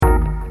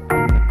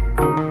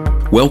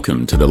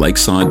Welcome to the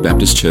Lakeside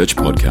Baptist Church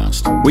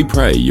podcast. We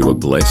pray you are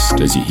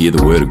blessed as you hear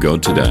the Word of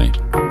God today.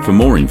 For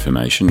more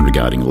information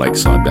regarding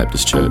Lakeside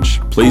Baptist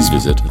Church, please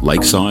visit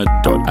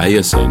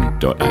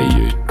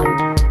lakeside.asn.au.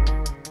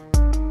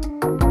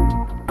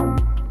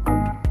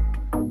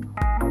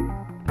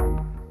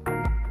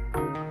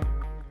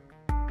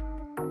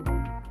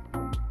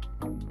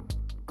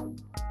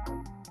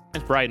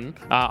 Braden.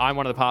 I'm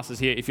one of the pastors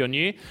here. If you're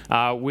new,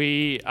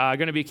 we are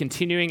going to be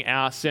continuing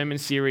our sermon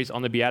series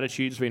on the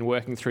Beatitudes. We've been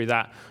working through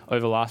that over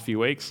the last few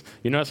weeks.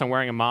 You notice I'm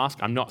wearing a mask.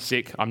 I'm not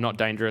sick. I'm not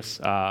dangerous.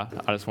 I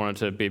just wanted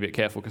to be a bit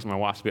careful because my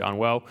wife's a bit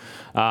unwell.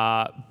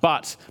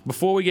 But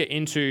before we get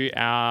into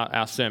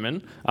our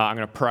sermon, I'm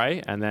going to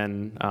pray and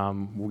then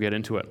we'll get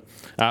into it.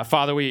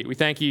 Father, we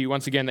thank you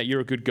once again that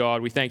you're a good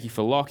God. We thank you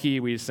for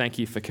Lockie. We just thank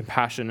you for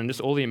compassion and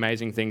just all the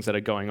amazing things that are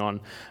going on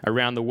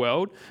around the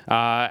world.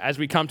 As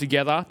we come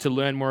together to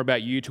learn more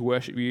about you, to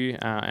worship you,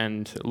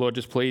 and Lord,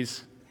 just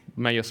please,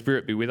 may your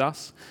Spirit be with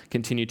us,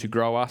 continue to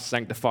grow us,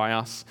 sanctify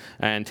us,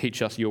 and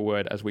teach us your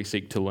word as we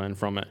seek to learn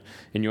from it.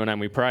 In your name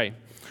we pray.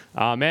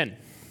 Amen.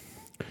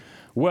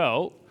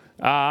 Well,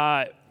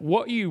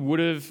 what you would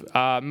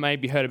have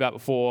maybe heard about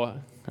before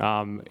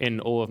in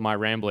all of my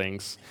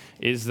ramblings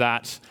is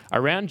that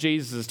around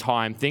Jesus'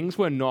 time, things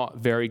were not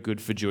very good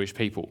for Jewish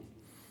people.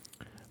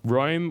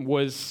 Rome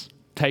was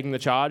taking the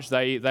charge.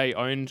 They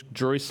owned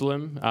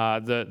Jerusalem.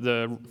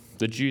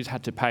 The Jews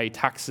had to pay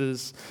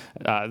taxes.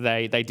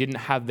 They didn't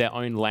have their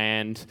own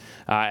land.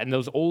 And there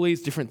was all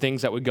these different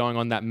things that were going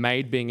on that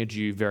made being a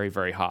Jew very,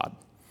 very hard.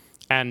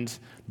 And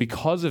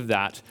because of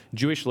that,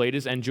 Jewish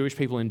leaders and Jewish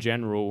people in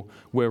general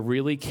were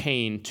really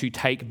keen to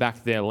take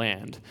back their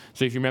land.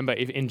 So if you remember,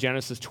 in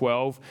Genesis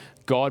 12,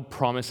 God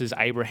promises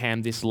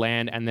Abraham this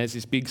land, and there's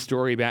this big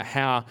story about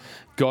how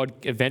God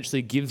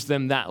eventually gives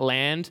them that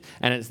land,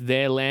 and it's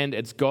their land,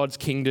 it's God's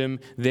kingdom,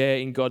 they're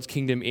in God's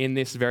kingdom in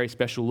this very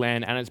special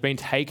land, and it's been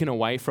taken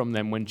away from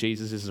them when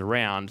Jesus is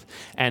around,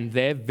 and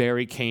they're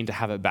very keen to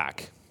have it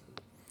back.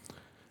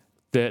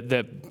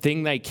 The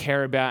thing they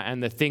care about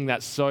and the thing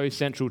that's so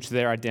central to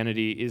their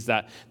identity is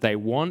that they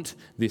want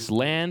this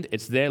land.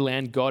 It's their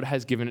land. God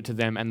has given it to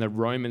them, and the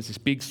Romans, this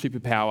big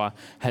superpower,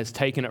 has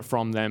taken it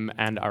from them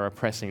and are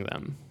oppressing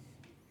them.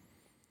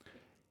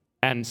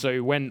 And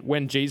so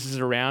when Jesus is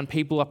around,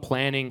 people are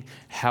planning,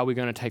 how are we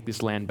going to take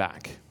this land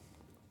back?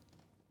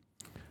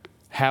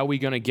 How are we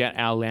going to get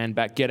our land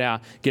back, get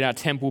our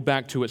temple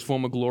back to its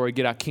former glory,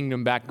 get our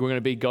kingdom back? We're going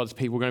to be God's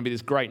people. We're going to be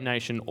this great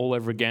nation all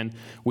over again.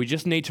 We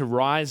just need to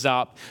rise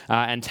up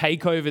and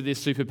take over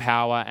this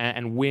superpower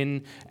and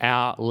win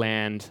our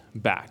land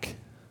back.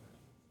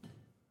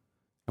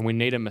 And we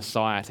need a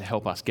Messiah to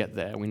help us get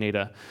there. We need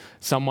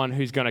someone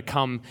who's going to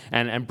come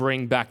and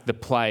bring back the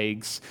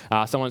plagues.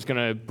 Someone's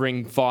going to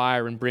bring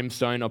fire and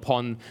brimstone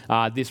upon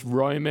this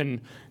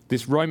Roman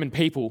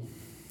people.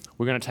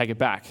 We're going to take it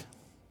back.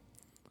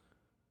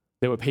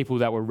 There were people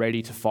that were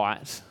ready to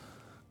fight.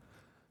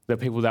 There were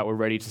people that were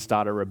ready to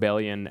start a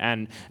rebellion.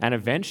 And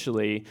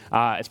eventually,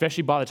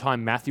 especially by the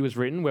time Matthew was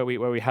written, where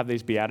we have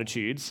these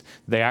Beatitudes,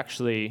 they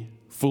actually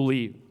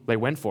they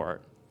went for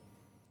it.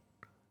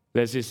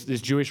 There's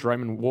this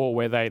Jewish-Roman war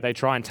where they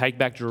try and take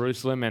back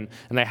Jerusalem, and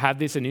they have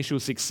this initial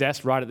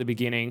success right at the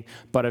beginning,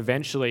 but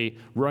eventually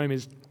Rome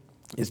is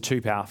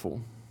too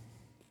powerful.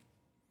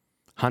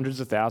 Hundreds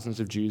of thousands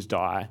of Jews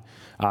die.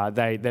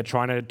 They're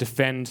trying to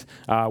defend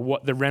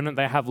what the remnant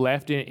they have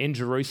left in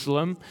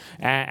Jerusalem,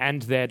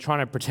 and they're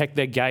trying to protect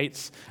their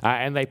gates.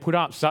 And they put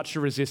up such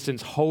a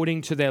resistance,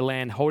 holding to their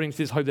land, holding to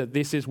this hope that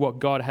this is what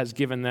God has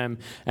given them,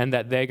 and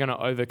that they're going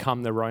to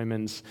overcome the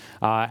Romans,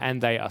 and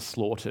they are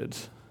slaughtered.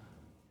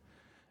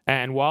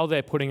 And while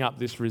they're putting up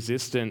this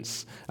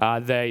resistance,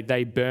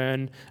 they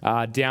burn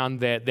down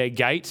their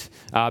gate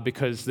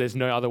because there's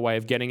no other way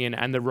of getting in.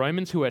 And the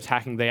Romans who are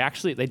attacking, they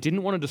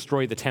didn't want to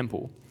destroy the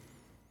temple.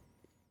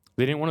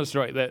 They didn't want to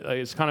destroy it.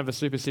 It's kind of a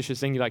superstitious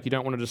thing. You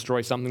don't want to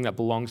destroy something that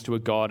belongs to a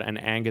god and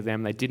anger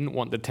them. They didn't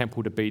want the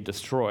temple to be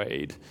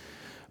destroyed.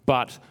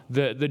 But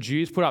the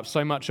Jews put up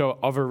so much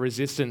of a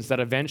resistance that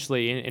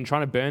eventually, in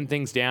trying to burn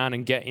things down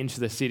and get into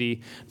the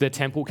city, the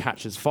temple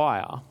catches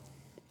fire.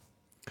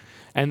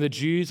 And the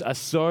Jews are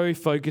so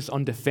focused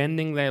on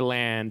defending their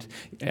land,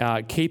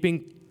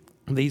 keeping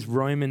these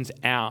Romans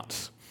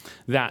out,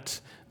 that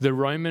the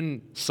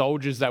Roman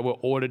soldiers that were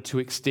ordered to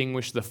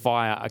extinguish the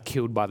fire are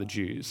killed by the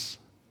Jews.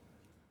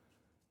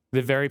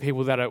 The very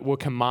people that were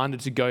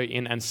commanded to go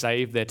in and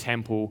save their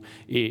temple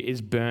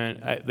is burnt.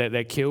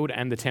 They're killed,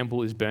 and the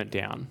temple is burnt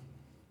down.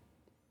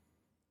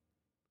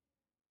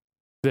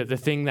 The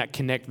thing that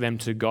connected them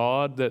to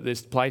God,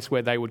 this place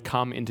where they would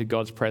come into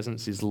God's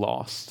presence, is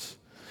lost.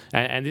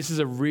 And this is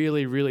a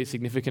really, really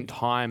significant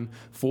time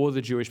for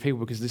the Jewish people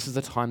because this is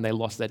the time they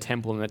lost their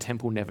temple and the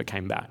temple never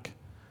came back.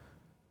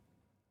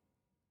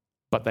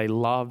 But they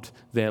loved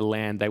their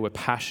land. They were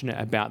passionate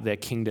about their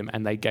kingdom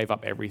and they gave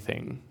up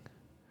everything.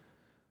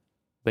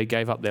 They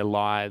gave up their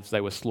lives. They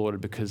were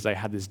slaughtered because they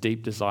had this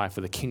deep desire for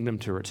the kingdom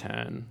to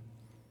return.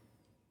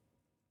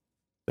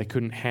 They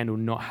couldn't handle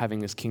not having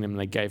this kingdom, and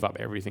they gave up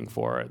everything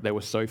for it. They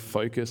were so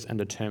focused and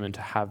determined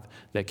to have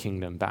their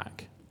kingdom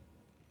back.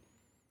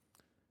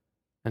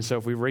 And so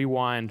if we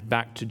rewind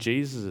back to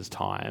Jesus'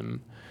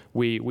 time,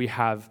 we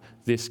have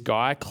this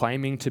guy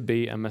claiming to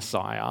be a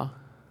Messiah,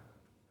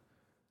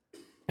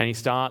 and he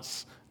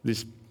starts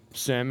this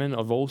sermon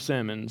of all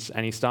sermons,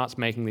 and he starts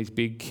making these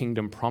big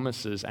kingdom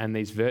promises and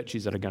these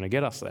virtues that are going to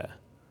get us there.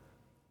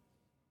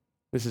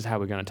 This is how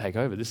we're going to take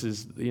over. This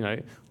is,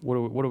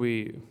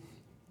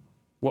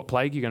 what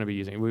plague are you going to be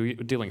using? Are we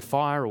dealing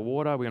fire or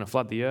water? Are we going to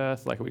flood the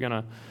earth? How are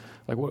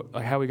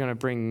we going to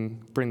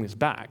bring this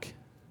back?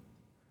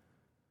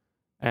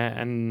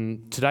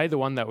 And today, the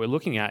one that we're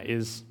looking at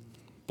is,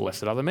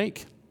 blessed are the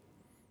meek.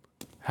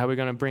 How are we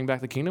going to bring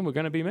back the kingdom? We're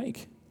going to be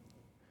meek.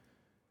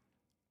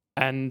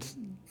 And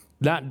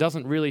that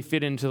doesn't really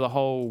fit into the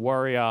whole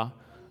warrior,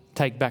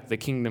 take back the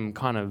kingdom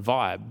kind of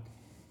vibe.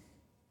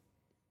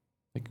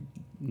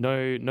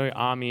 No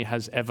army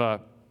has ever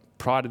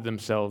prided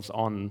themselves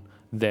on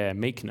their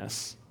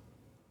meekness.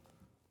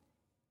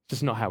 It's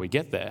just not how we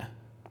get there.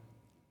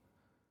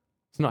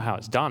 It's not how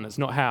it's done. It's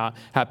not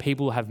how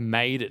people have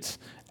made it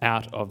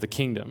out of the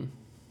kingdom.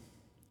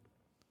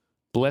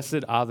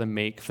 Blessed are the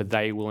meek, for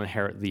they will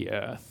inherit the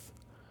earth.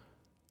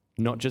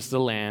 Not just the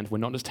land. We're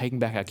not just taking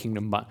back our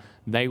kingdom, but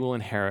they will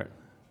inherit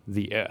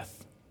the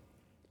earth.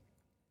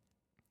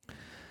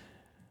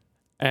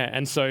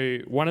 And so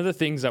one of the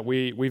things that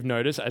we've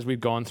noticed as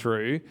we've gone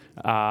through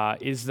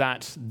is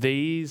that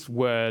these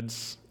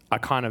words are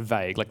kind of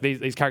vague. Like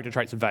these character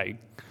traits are vague.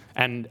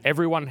 And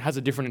everyone has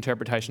a different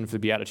interpretation for the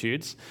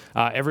Beatitudes.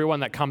 Everyone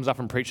that comes up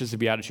and preaches the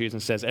Beatitudes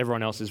and says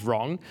everyone else is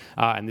wrong,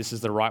 and this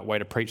is the right way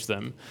to preach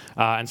them.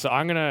 And so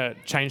I'm going to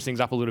change things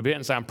up a little bit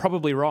and say I'm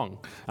probably wrong,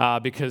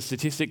 because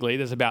statistically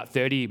there's about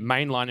 30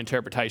 mainline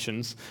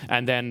interpretations,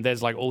 and then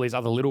there's like all these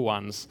other little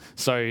ones.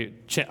 So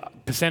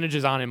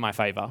percentages aren't in my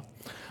favor.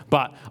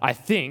 But I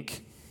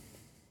think,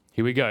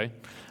 here we go,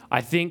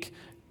 I think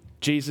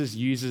Jesus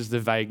uses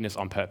the vagueness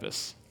on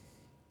purpose.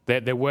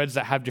 They're words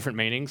that have different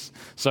meanings.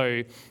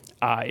 So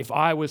if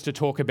I was to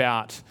talk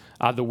about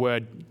the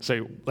word,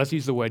 so let's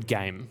use the word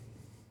game,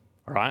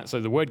 all right?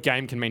 So the word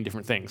game can mean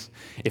different things.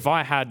 If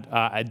I had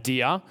a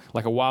deer,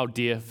 like a wild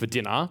deer for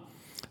dinner,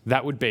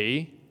 that would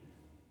be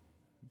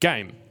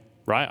game,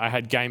 right? I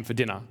had game for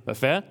dinner. That's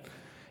fair?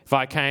 If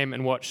I came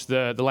and watched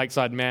the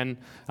Lakeside men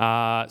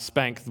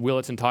spank the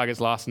Willetton Tigers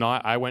last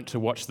night, I went to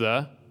watch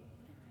the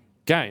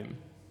game.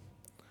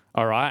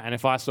 All right, and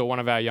if I saw one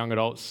of our young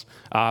adults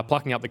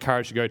plucking up the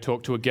courage to go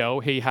talk to a girl,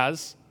 he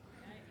has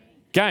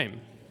game,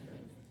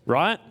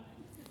 right?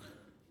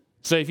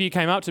 So if you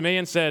came up to me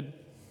and said,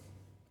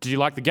 did you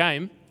like the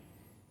game?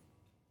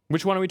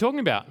 Which one are we talking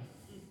about?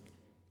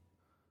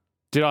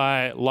 Did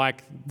I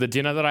like the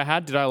dinner that I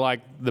had? Did I like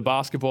the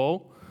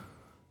basketball?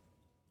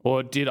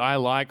 Or did I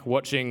like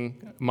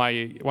watching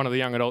one of the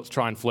young adults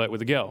try and flirt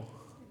with a girl?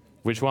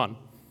 Which one?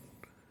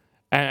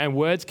 And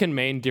words can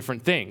mean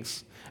different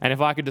things. And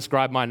if I could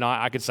describe my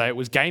night, I could say it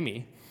was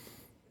gamey.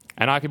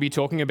 And I could be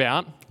talking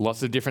about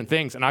lots of different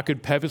things. And I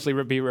could purposely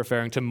be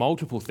referring to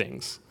multiple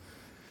things.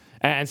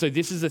 And so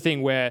this is the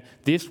thing where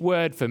this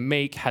word for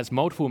meek has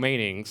multiple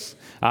meanings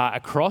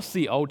across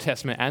the Old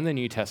Testament and the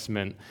New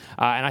Testament.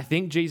 And I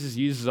think Jesus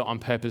uses it on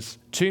purpose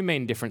to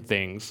mean different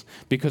things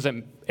because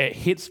it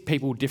hits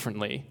people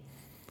differently.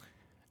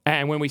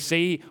 And when we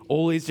see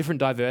all these different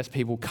diverse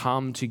people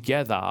come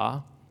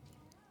together,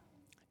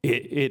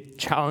 it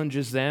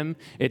challenges them,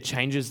 it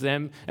changes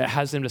them, it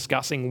has them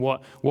discussing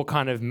what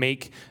kind of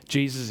meek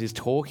Jesus is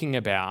talking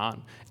about,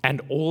 and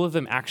all of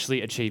them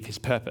actually achieve his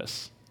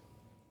purpose.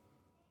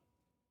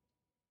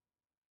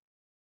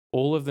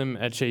 All of them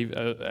achieve,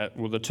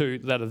 the two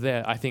that are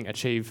there, I think,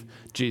 achieve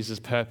Jesus'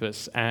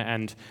 purpose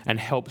and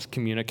helps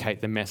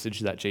communicate the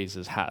message that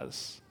Jesus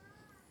has.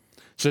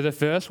 So the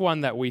first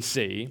one that we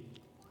see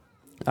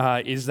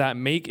is that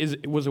meek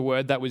was a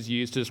word that was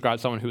used to describe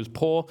someone who was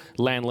poor,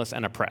 landless,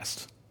 and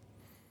oppressed.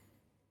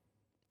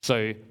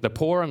 So the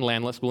poor and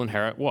landless will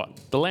inherit what?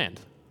 The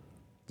land.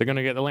 They're going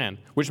to get the land,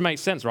 which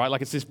makes sense, right?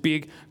 Like it's this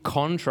big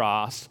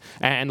contrast.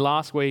 And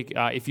last week,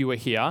 if you were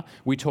here,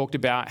 we talked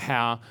about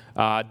how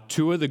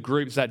two of the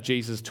groups that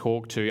Jesus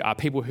talked to are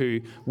people who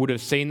would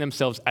have seen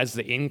themselves as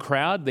the in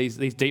crowd, these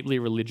deeply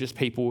religious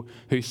people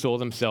who saw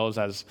themselves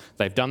as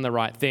they've done the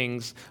right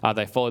things,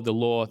 they followed the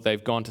law,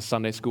 they've gone to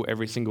Sunday school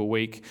every single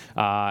week,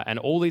 and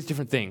all these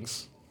different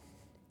things.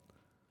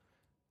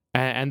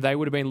 And they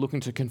would have been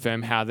looking to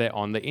confirm how they're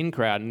on the in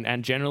crowd.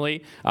 And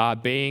generally,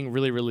 being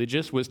really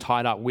religious was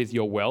tied up with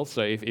your wealth.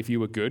 So if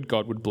you were good,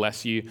 God would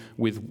bless you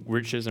with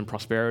riches and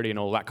prosperity and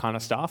all that kind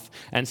of stuff.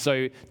 And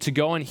so to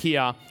go and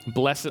hear,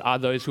 blessed are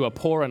those who are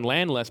poor and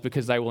landless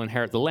because they will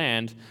inherit the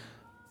land,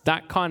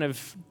 that kind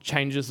of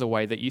changes the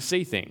way that you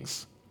see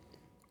things.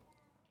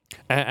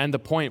 And the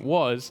point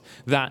was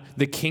that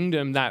the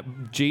kingdom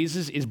that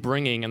Jesus is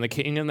bringing and the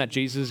kingdom that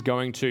Jesus is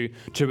going to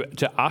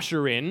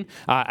usher in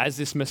as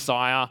this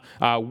Messiah,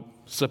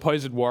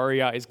 supposed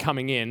warrior is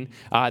coming in,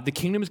 the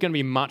kingdom is going to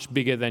be much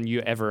bigger than you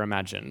ever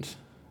imagined.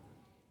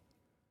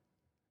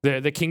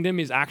 The kingdom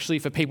is actually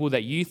for people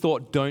that you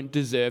thought don't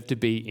deserve to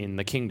be in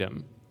the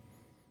kingdom.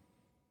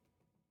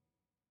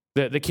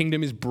 The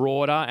kingdom is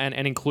broader and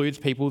includes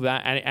people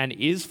that, and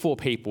is for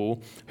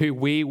people who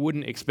we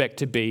wouldn't expect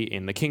to be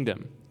in the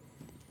kingdom.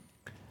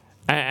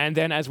 And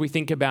then as we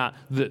think about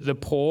the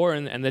poor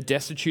and the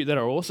destitute that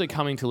are also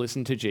coming to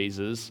listen to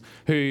Jesus,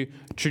 who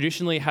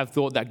traditionally have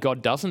thought that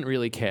God doesn't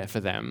really care for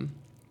them,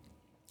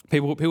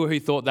 people who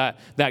thought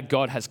that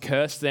God has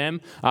cursed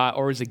them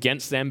or is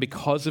against them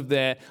because of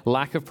their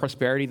lack of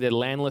prosperity, their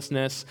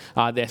landlessness,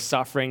 their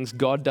sufferings.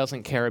 God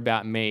doesn't care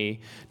about me.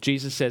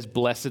 Jesus says,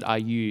 blessed are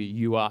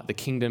you, the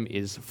kingdom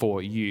is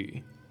for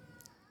you.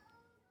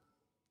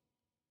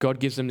 God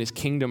gives them this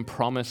kingdom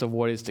promise of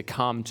what is to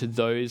come to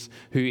those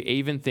who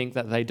even think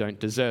that they don't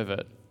deserve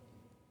it.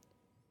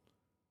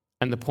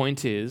 And the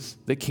point is,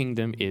 the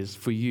kingdom is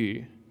for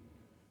you.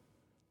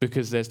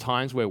 Because there's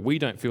times where we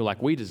don't feel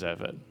like we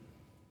deserve it.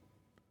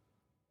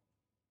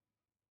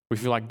 We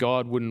feel like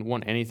God wouldn't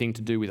want anything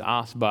to do with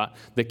us, but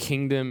the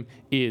kingdom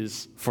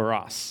is for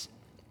us.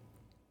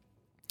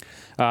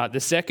 The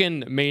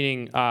second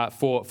meaning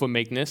for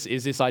meekness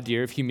is this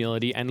idea of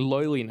humility and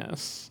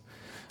lowliness.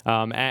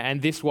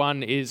 And this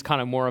one is kind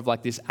of more of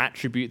like this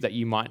attribute that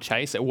you might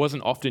chase. It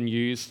wasn't often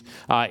used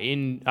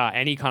in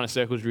any kind of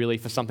circles really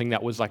for something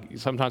that was like,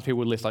 sometimes people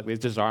would list like these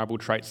desirable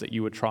traits that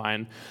you would try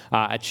and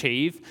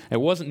achieve. It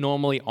wasn't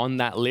normally on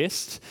that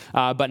list,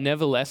 but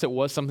nevertheless it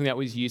was something that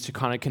was used to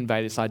kind of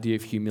convey this idea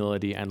of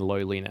humility and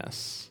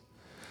lowliness.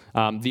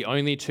 The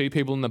only two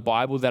people in the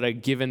Bible that are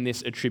given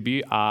this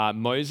attribute are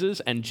Moses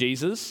and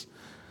Jesus.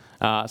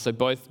 So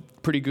both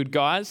pretty good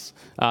guys.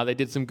 They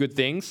did some good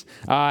things.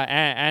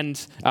 It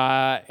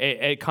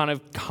kind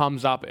of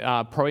comes up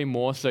probably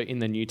more so in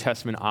the New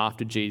Testament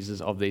after Jesus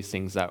of these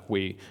things that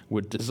we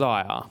would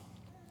desire.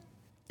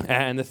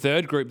 And the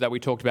third group that we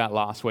talked about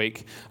last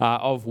week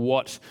of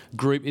what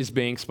group is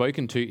being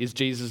spoken to is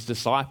Jesus'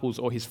 disciples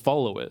or his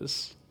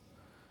followers.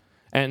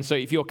 And so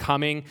if you're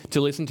coming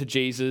to listen to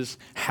Jesus,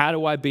 how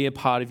do I be a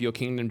part of your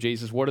kingdom,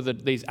 Jesus? What are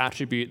these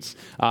attributes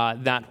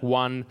that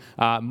one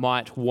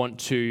might want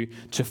to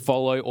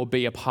follow or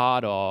be a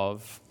part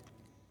of?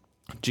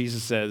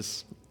 Jesus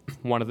says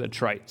one of the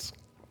traits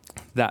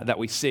that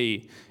we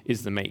see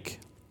is the meek.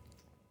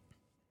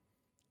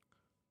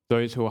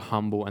 Those who are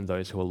humble and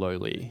those who are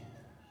lowly.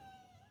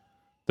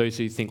 Those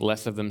who think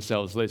less of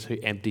themselves, those who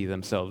empty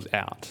themselves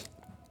out.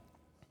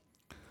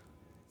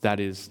 That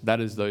is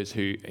those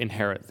who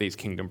inherit these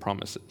kingdom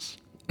promises.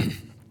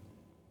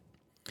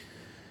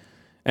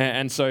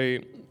 And so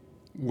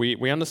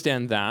we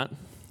understand that,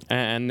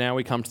 and now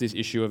we come to this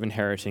issue of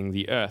inheriting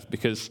the earth,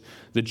 because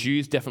the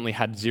Jews definitely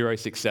had zero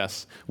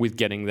success with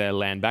getting their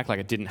land back. Like,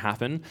 it didn't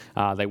happen.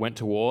 They went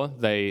to war,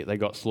 they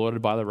got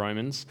slaughtered by the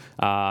Romans,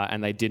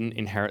 and they didn't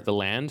inherit the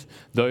land.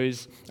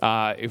 Those,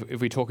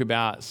 if we talk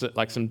about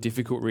like some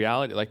difficult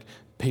reality, like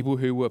people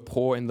who were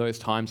poor in those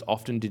times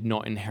often did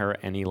not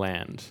inherit any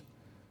land.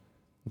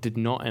 Did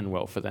not end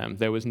well for them.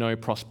 There was no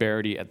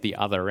prosperity at the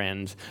other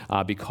end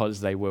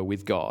because they were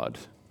with God.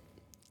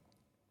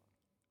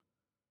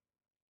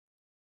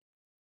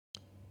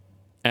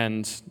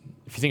 And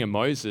if you think of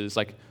Moses,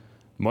 like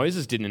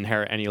Moses didn't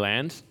inherit any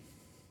land.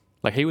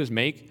 Like, he was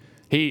meek.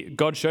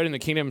 God showed him the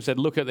kingdom and said,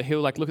 look at the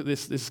hill, like, look at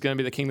this. This is going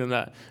to be the kingdom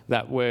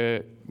that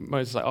where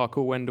Moses was like, oh,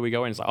 cool, when do we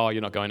go in? It's like, oh,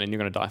 you're not going in, you're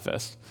going to die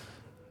first.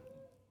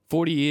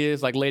 40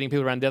 years, like, leading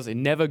people around the desert,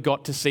 never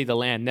got to see the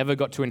land, never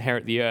got to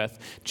inherit the earth.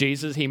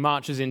 Jesus, he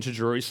marches into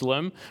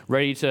Jerusalem,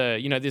 ready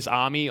to, this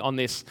army on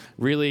this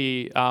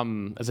really,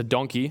 as a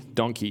donkey,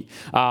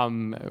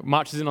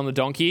 marches in on the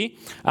donkey,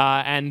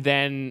 and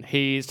then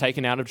he's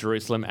taken out of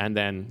Jerusalem and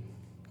then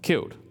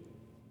killed.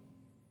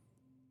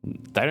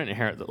 They don't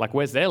inherit, like,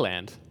 where's their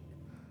land?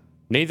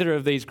 Neither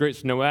of these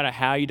groups, no matter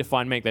how you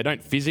define meek, they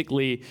don't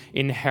physically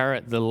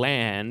inherit the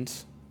land.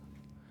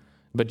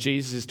 But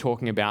Jesus is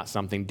talking about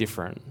something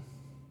different.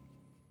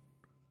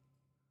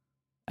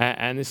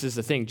 And this is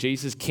the thing,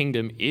 Jesus'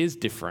 kingdom is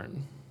different.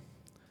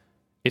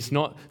 It's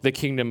not the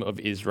kingdom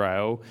of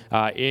Israel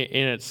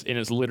in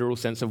its literal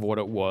sense of what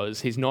it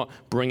was. He's not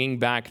bringing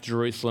back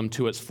Jerusalem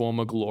to its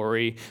former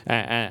glory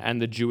and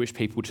the Jewish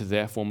people to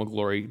their former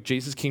glory.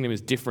 Jesus' kingdom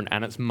is different,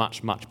 and it's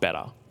much, much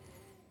better.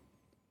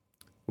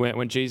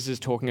 When Jesus is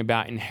talking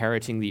about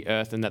inheriting the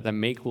earth and that the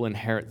meek will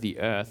inherit the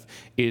earth,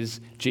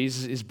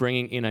 Jesus is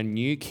bringing in a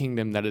new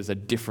kingdom that is a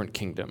different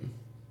kingdom.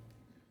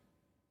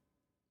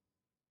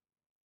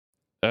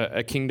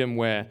 A kingdom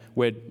where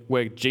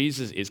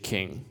Jesus is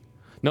king.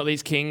 Not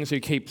these kings who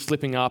keep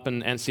slipping up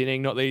and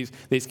sinning, not these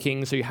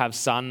kings who have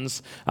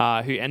sons who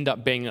end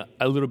up being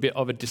a little bit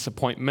of a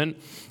disappointment,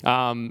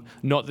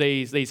 not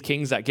these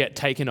kings that get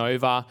taken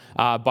over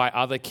by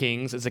other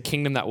kings. It's a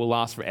kingdom that will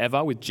last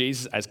forever with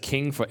Jesus as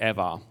king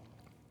forever.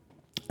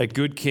 A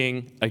good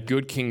king, a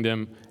good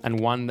kingdom, and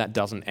one that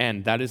doesn't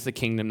end. That is the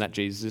kingdom that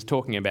Jesus is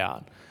talking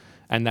about.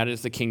 And that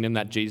is the kingdom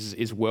that Jesus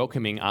is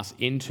welcoming us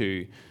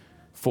into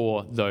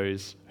for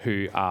those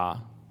who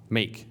are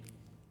meek.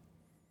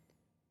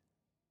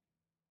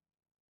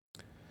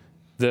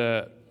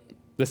 The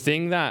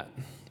thing that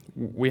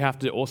we have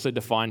to also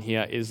define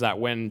here is that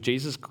when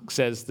Jesus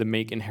says the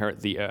meek inherit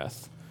the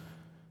earth,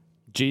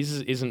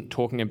 Jesus isn't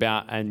talking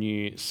about a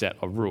new set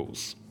of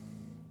rules.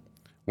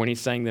 When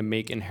he's saying the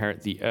meek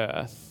inherit the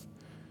earth,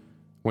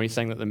 when he's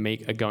saying that the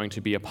meek are going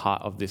to be a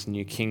part of this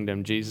new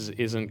kingdom, Jesus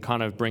isn't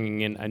kind of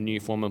bringing in a new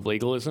form of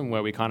legalism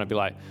where we kind of be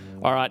like,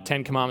 all right,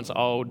 10 commandments are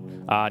old,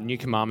 new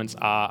commandments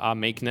are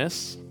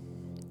meekness.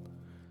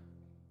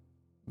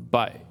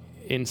 But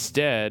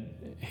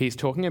instead, he's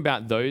talking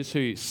about those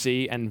who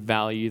see and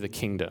value the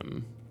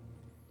kingdom.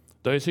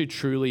 Those who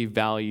truly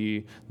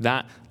value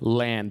that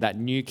land, that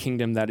new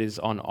kingdom that is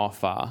on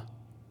offer,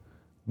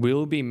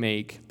 will be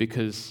meek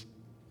because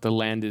the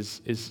land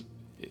is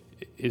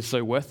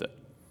so worth it.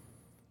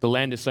 The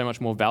land is so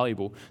much more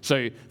valuable.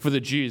 So for the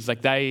Jews,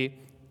 like they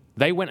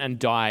went and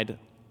died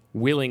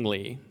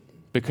willingly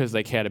because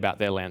they cared about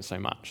their land so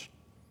much.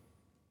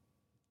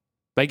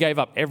 They gave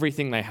up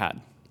everything they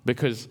had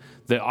because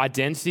the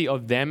identity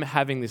of them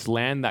having this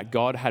land that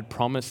God had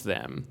promised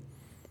them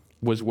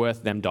was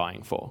worth them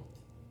dying for.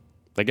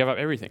 They gave up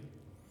everything.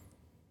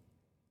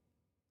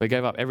 They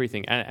gave up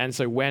everything. And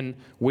so when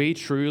we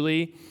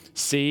truly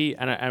see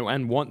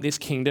and want this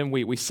kingdom,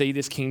 we see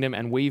this kingdom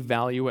and we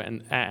value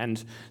it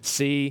and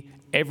see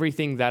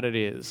everything that it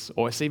is,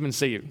 or even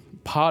see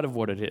part of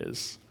what it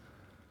is,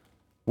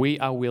 we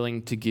are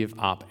willing to give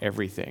up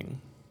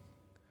everything.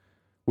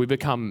 We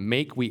become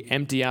meek, we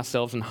empty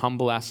ourselves and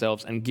humble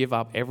ourselves and give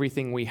up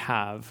everything we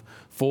have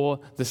for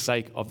the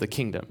sake of the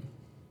kingdom.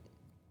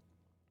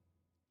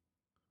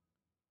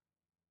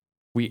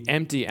 We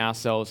empty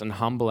ourselves and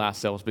humble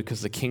ourselves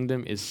because the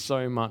kingdom is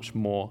so much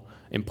more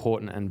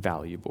important and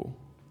valuable.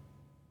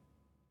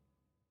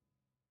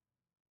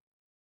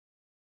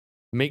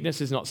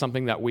 Meekness is not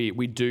something that we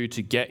do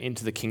to get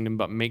into the kingdom,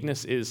 but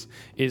meekness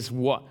is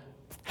what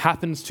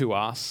happens to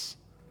us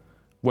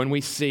when we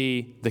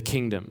see the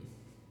kingdom.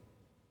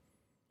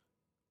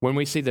 When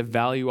we see the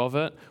value of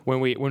it, when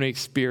we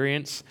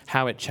experience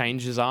how it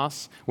changes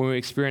us, when we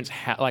experience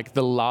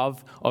the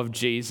love of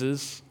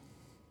Jesus,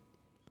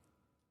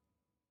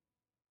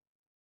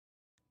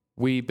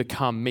 we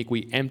become meek.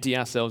 We empty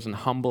ourselves and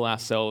humble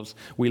ourselves.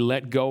 We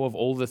let go of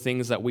all the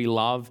things that we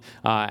love,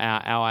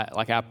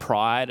 our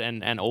pride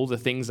and all the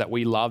things that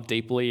we love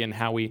deeply and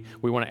how we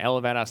want to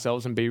elevate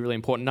ourselves and be really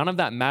important. None of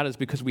that matters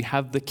because we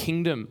have the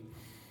kingdom.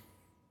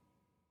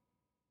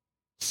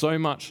 So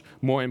much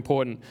more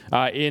important.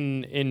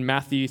 In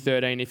Matthew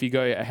 13, if you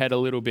go ahead a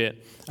little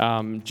bit,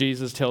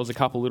 Jesus tells a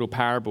couple little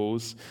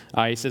parables.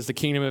 He says, the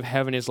kingdom of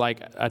heaven is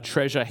like a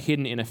treasure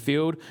hidden in a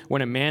field.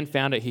 When a man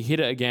found it, he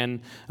hid it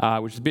again,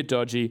 which is a bit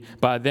dodgy.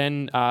 But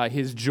then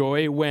his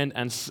joy went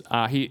and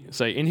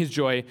in his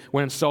joy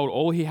went and sold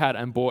all he had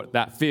and bought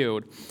that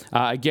field.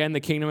 Again, the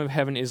kingdom of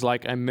heaven is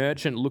like a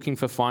merchant looking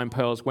for fine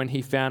pearls. When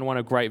he found one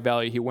of great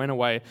value, he went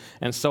away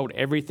and sold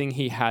everything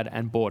he had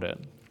and bought it.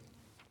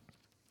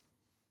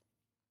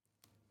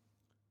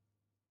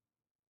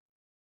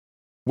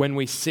 When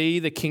we see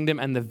the kingdom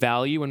and the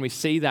value, when we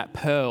see that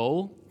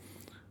pearl,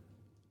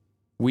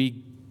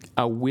 we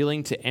are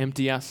willing to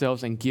empty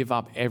ourselves and give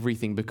up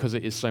everything because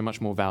it is so much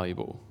more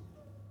valuable.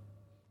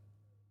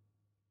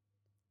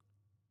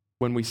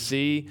 When we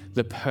see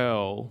the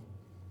pearl,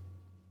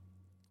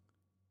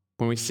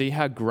 when we see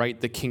how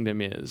great the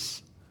kingdom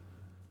is,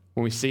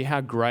 when we see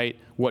how great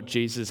what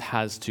Jesus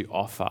has to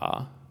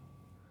offer,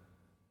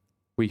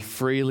 we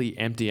freely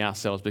empty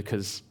ourselves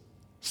because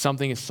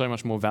something is so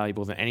much more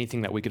valuable than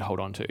anything that we could hold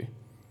on to.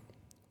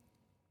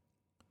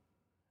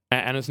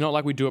 And it's not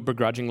like we do it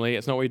begrudgingly.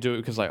 It's not we do it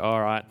because all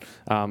right,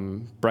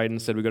 Braden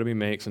said we've got to be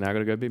meek, so now I've got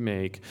to go be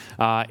meek.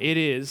 It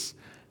is,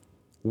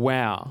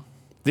 wow,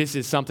 this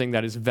is something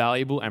that is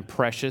valuable and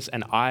precious,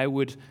 and I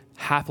would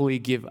happily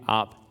give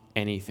up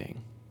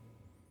anything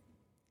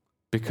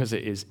because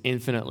it is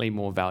infinitely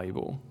more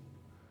valuable.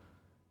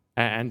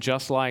 And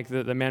just like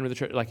the man with the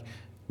treasure,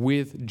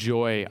 with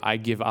joy, I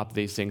give up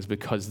these things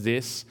because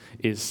this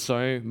is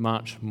so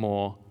much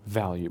more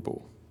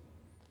valuable.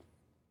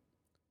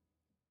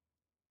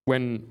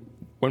 When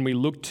we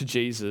look to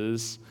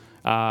Jesus,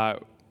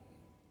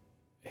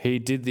 he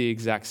did the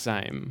exact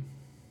same.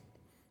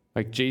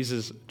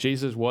 Jesus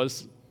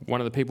was one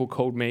of the people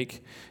called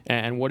meek,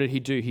 and what did he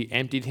do? He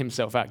emptied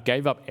himself out,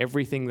 gave up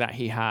everything that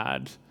he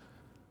had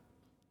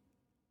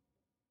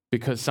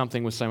because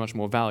something was so much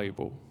more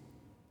valuable.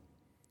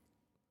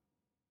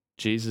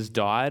 Jesus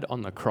died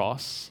on the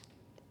cross,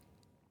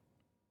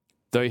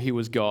 though he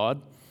was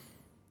God,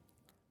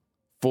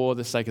 for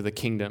the sake of the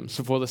kingdom,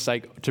 so for the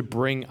sake to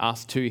bring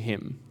us to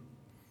him.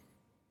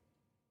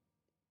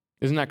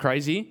 Isn't that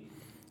crazy?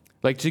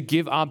 To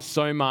give up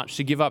so much,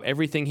 to give up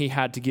everything he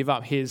had, to give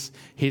up his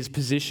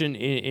position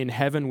in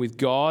heaven with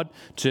God,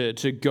 to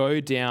go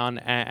down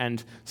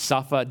and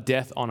suffer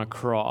death on a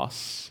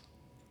cross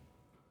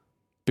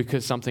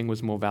because something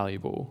was more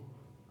valuable.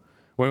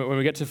 When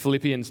we get to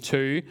Philippians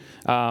 2,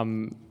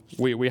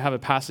 we have a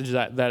passage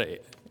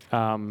that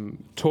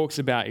talks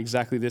about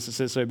exactly this. It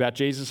says, so about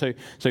Jesus,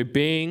 so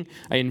being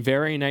in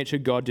very nature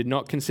God, did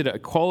not consider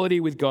equality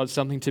with God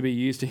something to be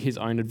used to his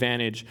own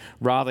advantage.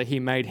 Rather, he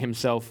made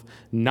himself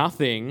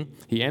nothing.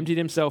 He emptied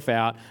himself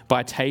out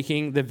by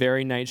taking the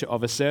very nature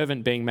of a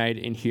servant, being made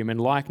in human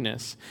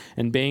likeness.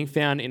 And being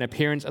found in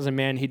appearance as a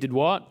man, he did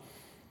what?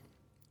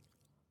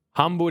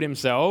 Humbled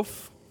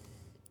himself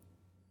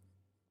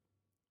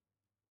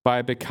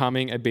by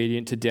becoming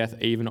obedient to death,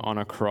 even on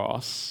a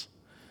cross.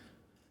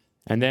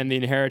 And then the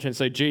inheritance.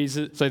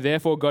 So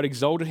therefore God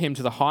exalted him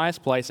to the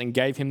highest place and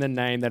gave him the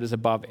name that is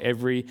above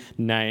every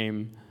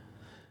name,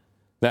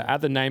 that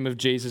at the name of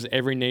Jesus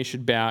every knee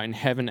should bow in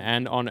heaven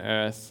and on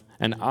earth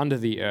and under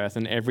the earth,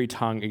 and every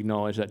tongue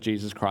acknowledge that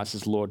Jesus Christ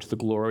is Lord, to the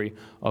glory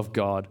of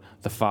God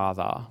the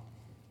Father.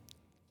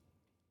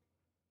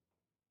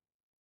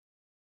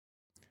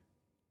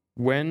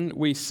 When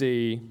we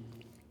see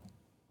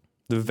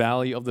the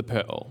value of the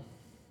pearl,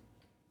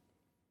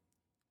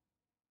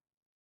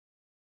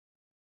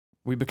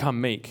 we become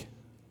meek.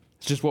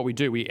 It's just what we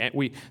do.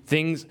 We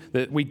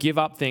give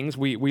up things.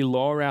 We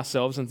lower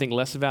ourselves and think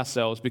less of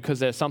ourselves because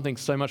there's something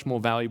so much more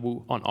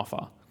valuable on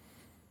offer.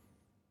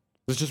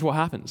 It's just what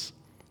happens.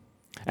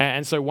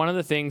 And so one of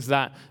the things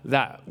that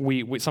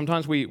we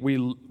sometimes we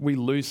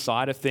lose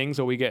sight of things,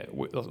 or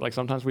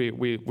sometimes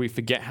we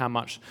forget how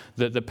much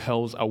the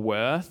pearls are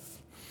worth.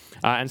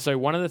 And so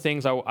one of the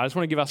things, I just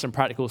want to give us some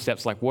practical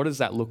steps, like what does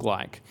that look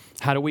like?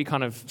 How do we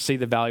kind of see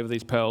the value of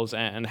these pearls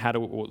and how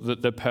do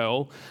the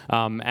pearl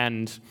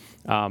and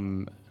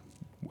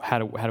how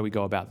do we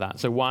go about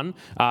that? So one,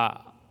 I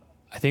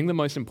think the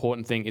most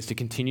important thing is to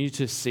continue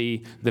to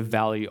see the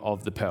value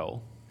of the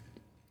pearl.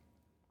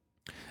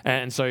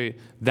 And so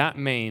that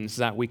means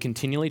that we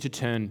continually to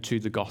turn to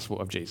the gospel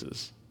of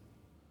Jesus.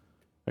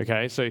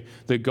 Okay, so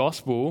the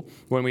gospel,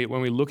 when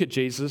we look at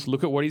Jesus,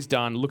 look at what he's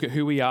done, look at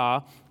who we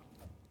are,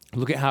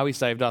 look at how he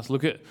saved us.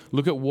 Look at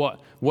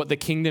what the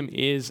kingdom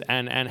is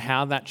and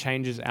how that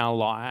changes our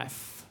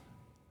life.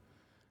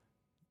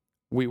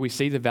 We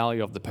see the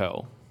value of the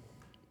pearl.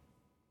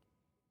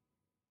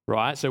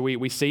 Right? So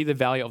we see the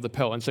value of the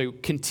pearl. And so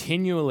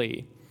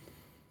continually,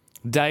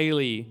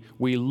 daily,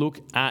 we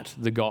look at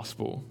the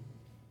gospel.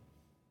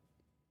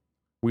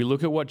 We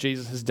look at what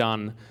Jesus has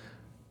done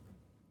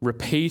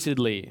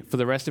repeatedly for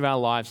the rest of our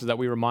lives so that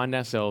we remind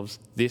ourselves,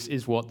 this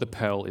is what the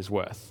pearl is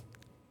worth.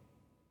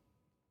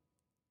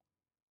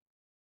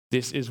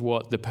 This is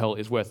what the pearl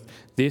is worth.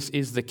 This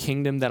is the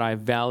kingdom that I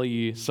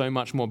value so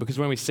much more. Because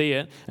when we see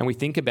it and we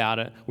think about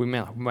it,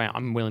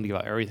 I'm willing to give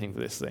up everything for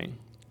this thing.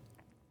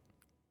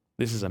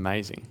 This is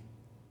amazing.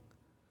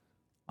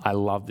 I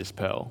love this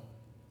pearl.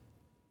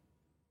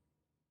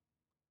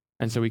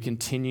 And so we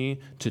continue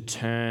to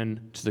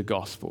turn to the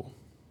gospel.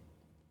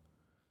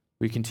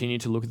 We continue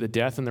to look at the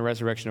death and the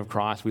resurrection of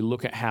Christ. We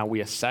look at how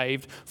we are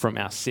saved from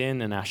our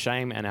sin and our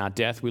shame and our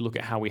death. We look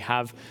at how we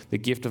have the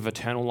gift of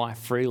eternal life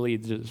freely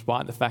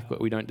despite the fact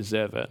that we don't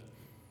deserve it.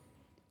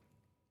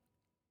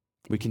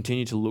 We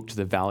continue to look to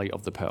the value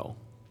of the pearl.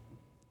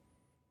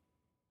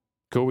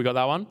 Cool, we got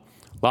that one?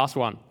 Last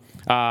one.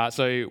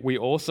 So we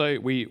also,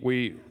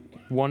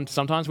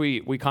 sometimes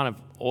we kind of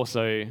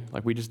also,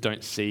 we just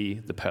don't see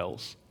the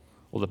pearls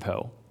or the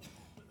pearl.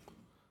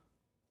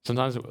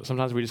 Sometimes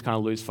we just kind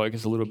of lose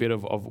focus a little bit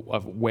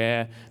of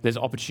where there's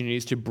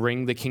opportunities to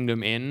bring the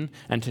kingdom in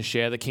and to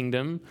share the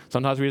kingdom.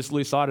 Sometimes we just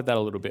lose sight of that a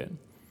little bit.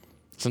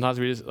 Sometimes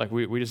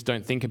we just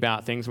don't think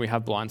about things. We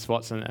have blind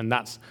spots, and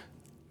that's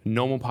a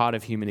normal part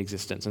of human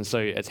existence. And so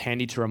it's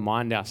handy to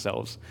remind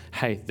ourselves,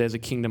 hey, there's a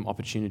kingdom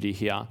opportunity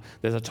here.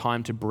 There's a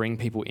time to bring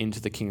people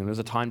into the kingdom. There's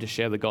a time to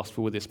share the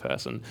gospel with this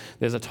person.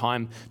 There's a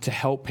time to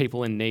help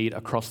people in need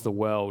across the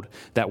world,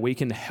 that we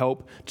can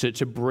help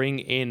to bring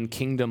in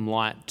kingdom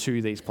light to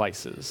these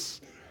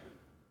places.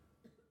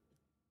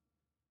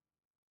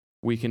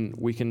 We can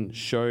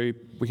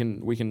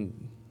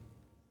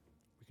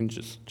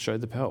just show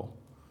the pearl.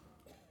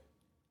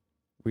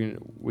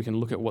 We can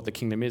look at what the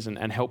kingdom is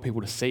and help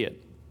people to see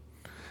it.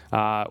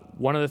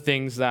 One of the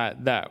things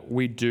that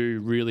we do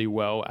really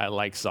well at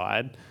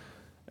Lakeside,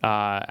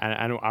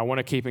 and I want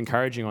to keep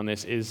encouraging on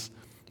this, is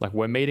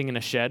we're meeting in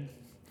a shed.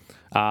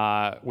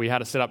 We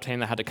had a set-up team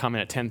that had to come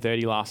in at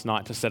 10:30 last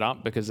night to set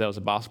up because there was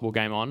a basketball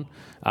game on.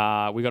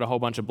 We got a whole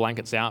bunch of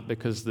blankets out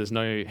because there's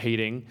no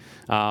heating.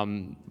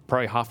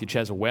 Probably half your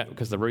chairs are wet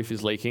because the roof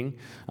is leaking.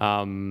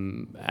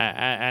 And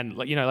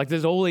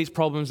there's all these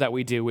problems that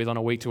we deal with on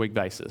a week-to-week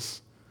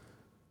basis.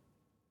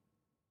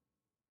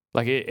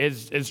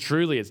 It's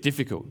truly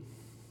difficult.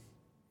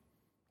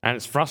 And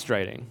it's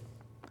frustrating.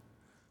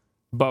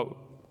 But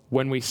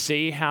when we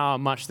see how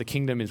much the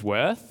kingdom is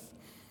worth,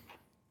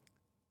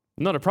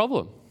 not a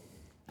problem.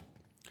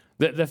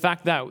 The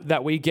fact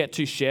that we get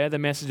to share the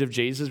message of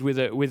Jesus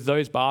with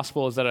those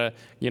basketballers that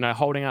are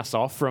holding us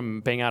off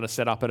from being able to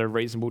set up at a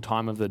reasonable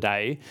time of the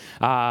day,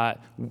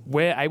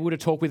 we're able to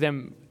talk with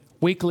them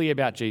weekly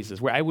about Jesus.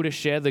 We're able to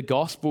share the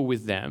gospel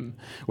with them,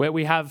 where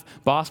we have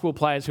basketball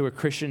players who are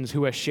Christians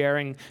who are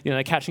sharing,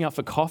 they're catching up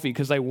for coffee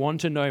because they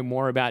want to know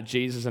more about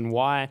Jesus and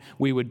why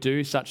we would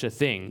do such a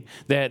thing.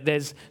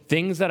 There's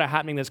things that are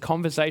happening, there's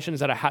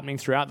conversations that are happening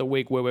throughout the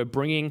week where we're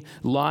bringing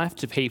life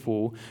to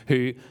people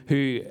who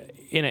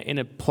in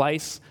a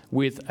place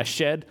with a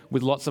shed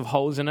with lots of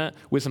holes in it,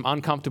 with some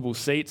uncomfortable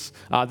seats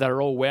that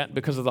are all wet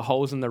because of the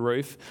holes in the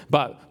roof.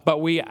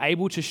 But we are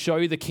able to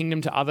show the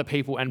kingdom to other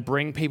people and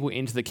bring people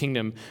into the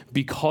kingdom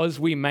because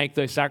we make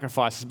those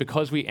sacrifices,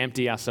 because we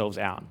empty ourselves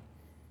out.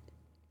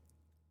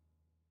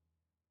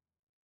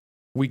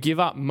 We give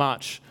up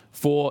much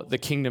for the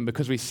kingdom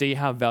because we see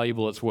how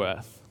valuable it's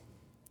worth.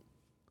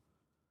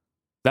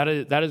 That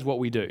is what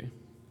we do.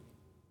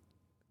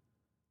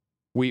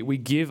 We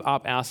give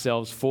up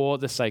ourselves for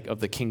the sake of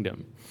the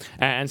kingdom.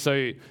 And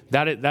so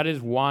that is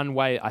one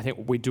way I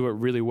think we do it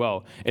really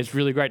well. It's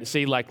really great to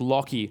see like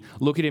Lockie,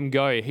 look at him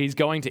go. He's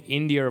going to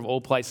India of all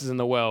places in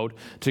the world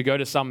to go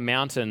to some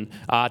mountain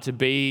to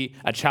be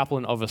a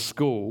chaplain of a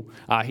school.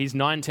 He's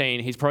 19.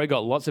 He's probably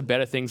got lots of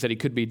better things that he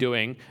could be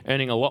doing,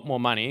 earning a lot more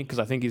money because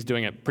I think he's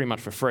doing it pretty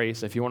much for free.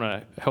 So if you want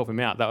to help him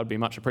out, that would be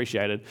much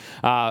appreciated.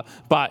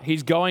 But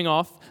he's going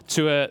off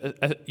to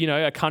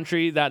a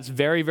country that's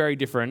very, very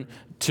different,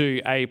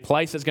 to a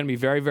place that's going to be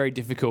very, very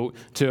difficult,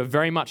 to a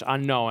very much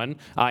unknown,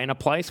 in a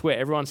place where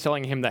everyone's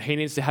telling him that he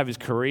needs to have his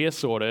career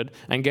sorted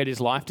and get his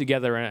life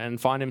together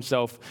and find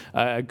himself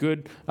a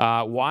good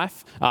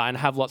wife and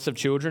have lots of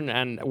children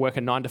and work a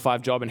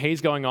 9-to-5 job. And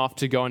he's going off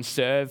to go and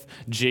serve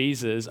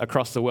Jesus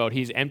across the world.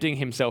 He's emptying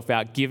himself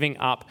out, giving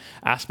up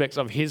aspects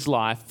of his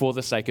life for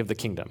the sake of the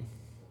kingdom.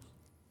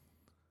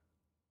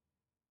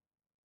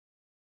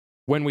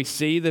 When we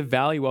see the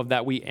value of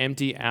that, we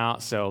empty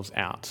ourselves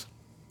out.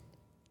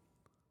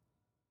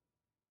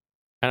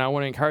 And I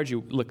want to encourage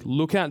you,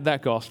 look at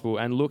that gospel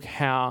and look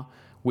how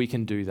we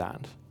can do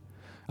that.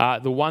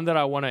 The one that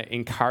I want to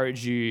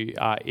encourage you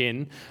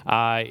in,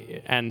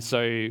 and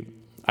so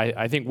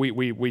I think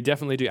we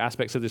definitely do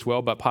aspects of this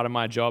well, but part of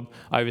my job,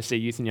 I oversee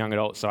youth and young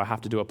adults, so I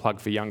have to do a plug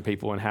for young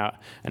people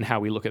and how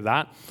we look at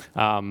that.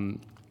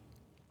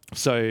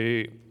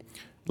 So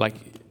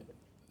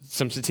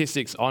some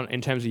statistics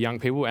in terms of young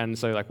people, and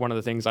so one of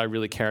the things I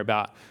really care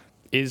about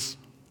is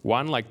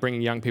one,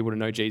 bringing young people to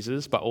know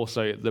Jesus, but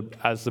also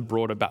as the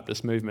broader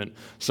Baptist movement.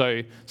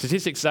 So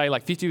statistics say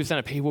 50%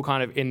 of people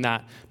kind of in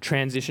that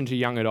transition to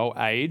young adult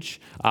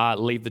age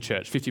leave the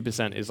church.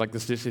 50% is the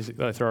statistic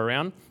that I throw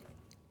around.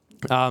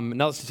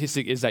 Another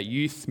statistic is that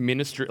youth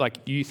ministry,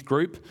 youth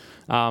group,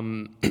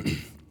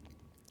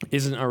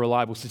 isn't a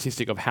reliable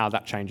statistic of how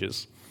that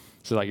changes.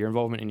 So your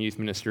involvement in youth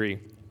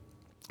ministry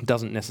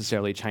doesn't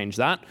necessarily change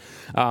that.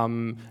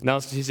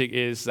 Another statistic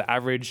is the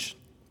average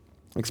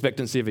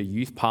expectancy of a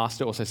youth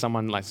pastor, or so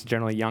someone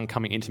generally young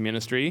coming into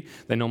ministry,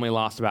 they normally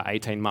last about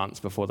 18 months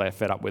before they're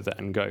fed up with it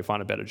and go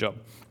find a better job.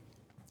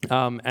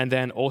 And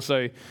then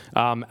also,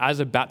 as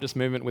a Baptist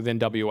movement within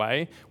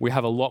WA, we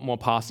have a lot more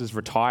pastors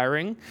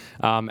retiring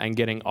and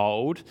getting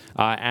old.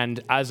 And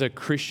as a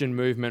Christian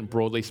movement,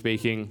 broadly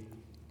speaking,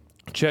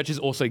 church is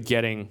also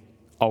getting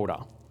older.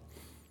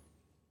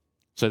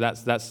 So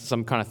that's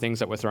some kind of things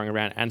that we're throwing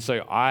around. And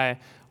so I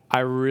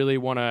really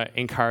want to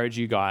encourage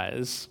you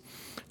guys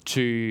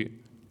to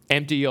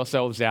empty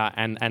yourselves out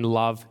and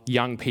love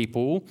young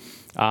people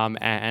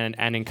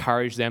and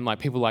encourage them,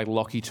 people like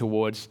Lockie,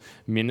 towards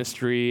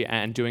ministry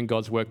and doing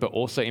God's work, but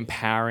also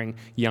empowering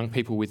young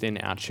people within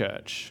our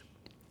church.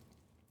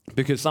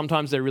 Because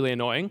sometimes they're really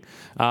annoying.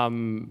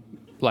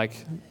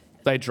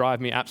 They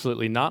drive me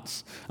absolutely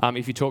nuts.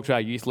 If you talk to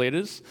our youth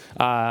leaders,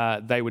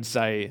 they would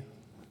say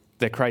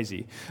they're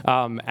crazy.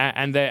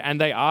 And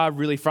they are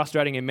really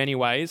frustrating in many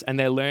ways, and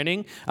they're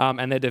learning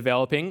and they're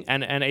developing.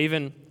 And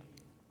even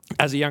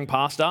as a young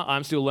pastor,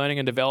 I'm still learning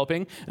and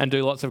developing and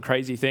do lots of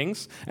crazy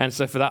things. And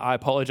so for that, I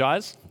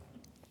apologize.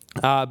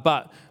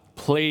 But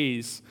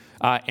please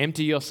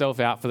empty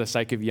yourself out for the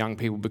sake of young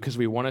people, because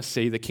we want to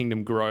see the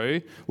kingdom grow.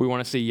 We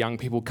want to see young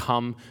people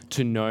come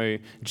to know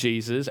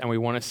Jesus, and we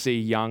want to see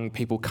young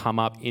people come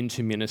up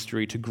into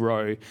ministry to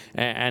grow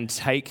and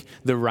take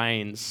the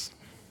reins.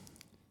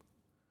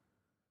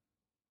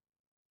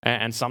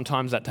 And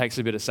sometimes that takes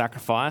a bit of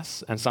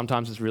sacrifice, and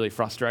sometimes it's really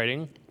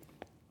frustrating.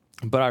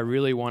 But I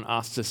really want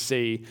us to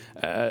see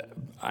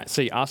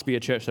us be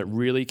a church that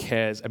really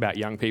cares about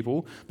young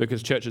people,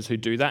 because churches who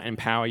do that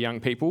empower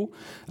young people.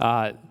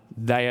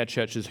 They are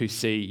churches who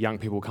see young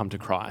people come to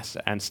Christ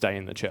and stay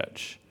in the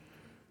church.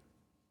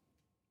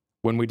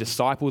 When we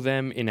disciple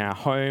them in our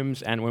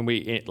homes and when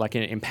we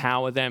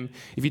empower them,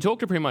 if you talk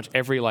to pretty much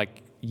every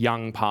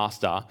young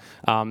pastor,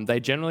 they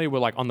generally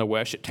were on the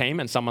worship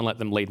team and someone let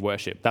them lead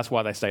worship. That's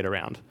why they stayed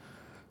around.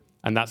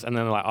 And then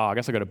they're like, I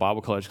guess I go to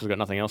Bible college because I've got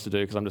nothing else to do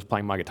because I'm just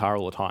playing my guitar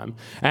all the time.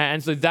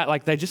 And so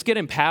that they just get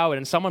empowered,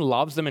 and someone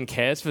loves them and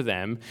cares for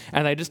them,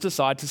 and they just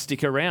decide to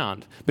stick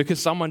around because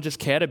someone just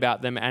cared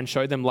about them and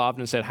showed them love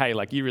and said, hey,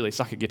 you really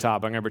suck at guitar,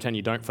 but I'm going to pretend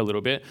you don't for a little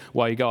bit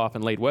while you go up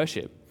and lead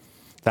worship.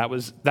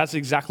 That's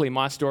exactly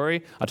my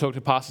story. I talk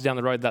to pastors down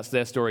the road, that's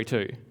their story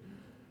too.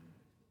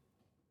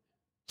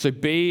 So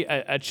be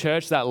a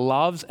church that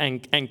loves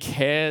and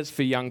cares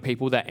for young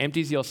people, that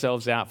empties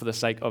yourselves out for the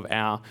sake of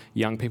our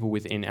young people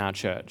within our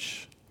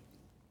church.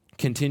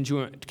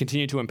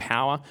 Continue to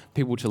empower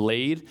people to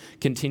lead.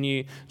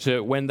 Continue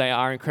to, when they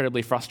are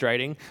incredibly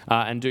frustrating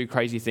and do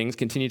crazy things,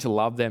 continue to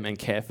love them and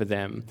care for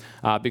them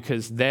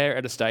because they're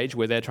at a stage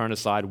where they're trying to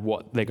decide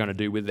what they're going to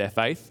do with their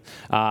faith.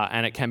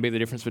 And it can be the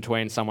difference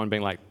between someone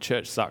being like,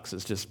 church sucks,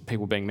 it's just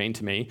people being mean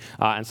to me,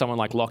 and someone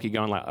like Lockie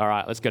going like, all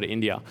right, let's go to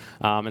India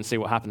and see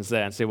what happens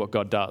there and see what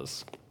God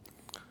does.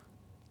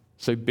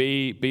 So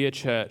be a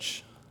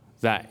church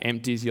that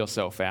empties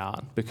yourself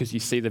out because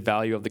you see the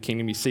value of the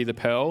kingdom, you see the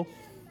pearl,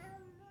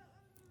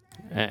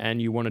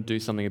 and you want to do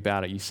something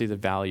about it. You see the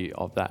value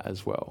of that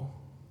as well.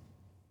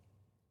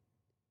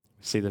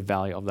 See the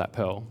value of that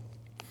pearl.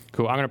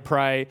 Cool. I'm going to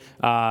pray,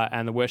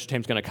 and the worship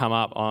team's going to come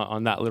up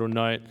on that little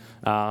note.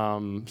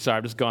 Sorry,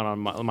 I've just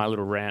gone on my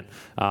little rant,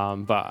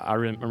 but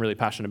I'm really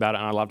passionate about it,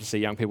 and I love to see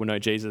young people know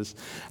Jesus.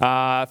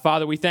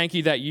 Father, we thank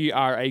you that you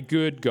are a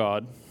good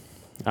God,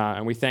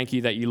 and we thank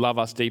you that you love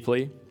us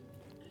deeply.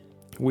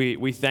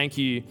 We thank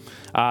you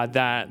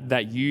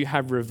that you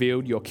have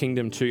revealed your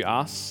kingdom to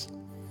us.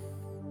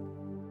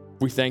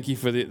 We thank you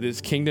for this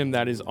kingdom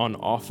that is on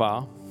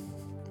offer.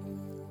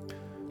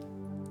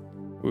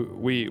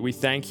 We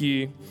thank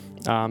you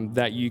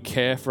that you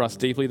care for us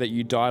deeply, that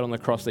you died on the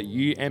cross, that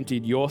you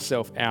emptied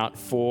yourself out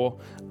for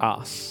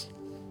us.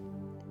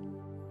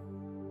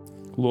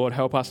 Lord,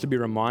 help us to be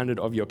reminded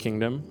of your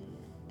kingdom.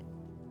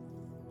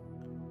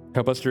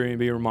 Help us to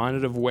be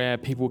reminded of where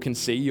people can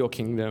see your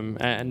kingdom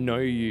and know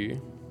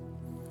you,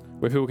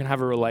 where people can have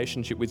a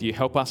relationship with you.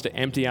 Help us to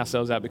empty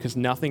ourselves out because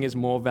nothing is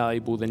more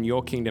valuable than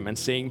your kingdom and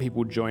seeing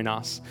people join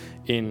us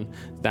in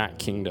that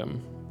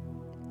kingdom.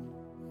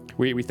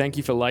 We thank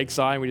you for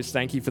Lakeside, and we just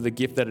thank you for the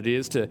gift that it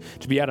is to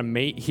be able to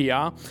meet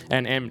here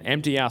and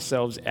empty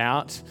ourselves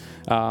out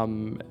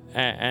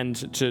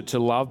and to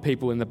love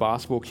people in the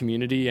basketball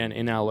community and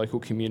in our local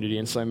community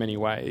in so many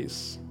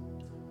ways.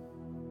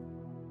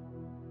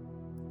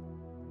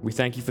 We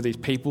thank you for these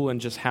people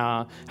and just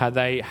how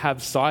they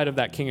have sight of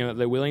that kingdom, that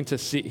they're willing to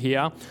sit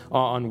here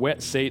on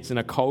wet seats in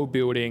a cold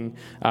building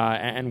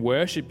and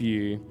worship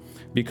you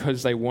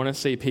because they want to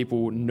see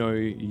people know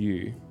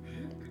you.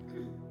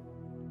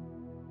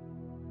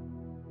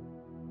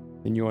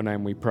 In your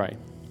name we pray.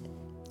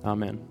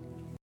 Amen.